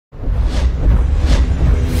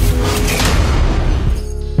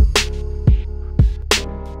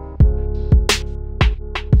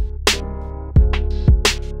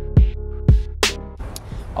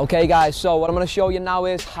Okay guys, so what I'm going to show you now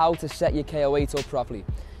is how to set your KO8 up properly.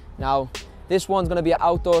 Now, this one's going to be an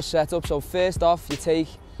outdoor setup, so first off you take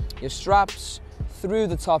your straps through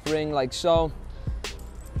the top ring like so,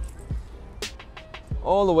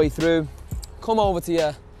 all the way through, come over to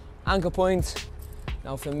your anchor point.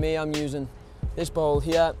 Now for me, I'm using this bowl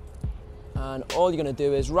here, and all you're going to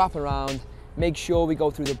do is wrap around. Make sure we go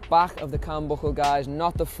through the back of the cam buckle, guys,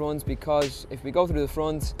 not the front, because if we go through the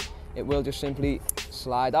front, it will just simply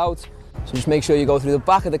slide out. So just make sure you go through the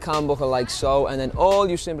back of the cam buckle like so, and then all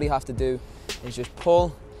you simply have to do is just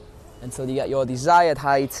pull until you get your desired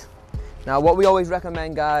height. Now what we always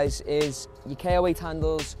recommend, guys, is your KO8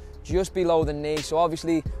 handles just below the knee. So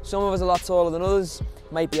obviously some of us are a lot taller than others,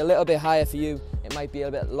 might be a little bit higher for you, it might be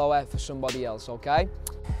a bit lower for somebody else, okay?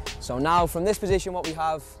 So now from this position, what we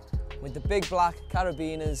have with the big black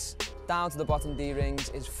carabiners down to the bottom D-rings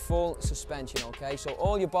is full suspension, okay? So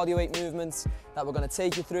all your bodyweight movements that we're going to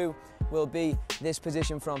take you through will be this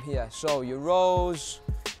position from here. So your rows,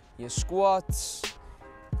 your squats,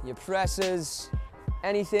 your presses,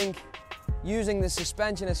 anything using the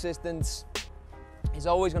suspension assistance is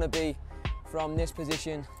always going to be from this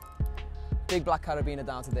position, big black carabiner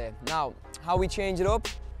down to there. Now, how we change it up,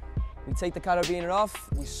 we take the carabiner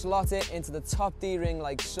off, we slot it into the top D-ring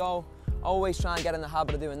like so. Always try and get in the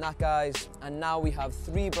habit of doing that, guys. And now we have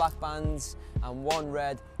 3 black bands and 1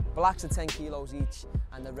 red. Blacks are 10 kilos each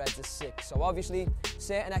and the reds are 6. So obviously,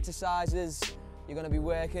 certain exercises, you're going to be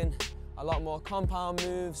working a lot more compound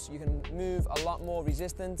moves. You can move a lot more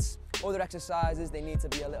resistance. Other exercises, they need to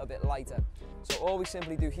be a little bit lighter. So all we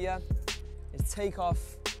simply do here is take off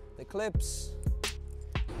the clips,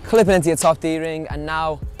 clip it into your top D-ring, and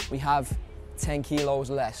now we have 10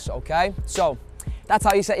 kilos less, okay? So that's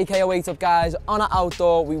how you set your KO8 up, guys. On an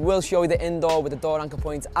outdoor, we will show you the indoor with the door anchor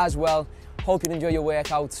points as well. Hope you enjoy your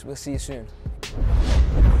workout. We'll see you soon.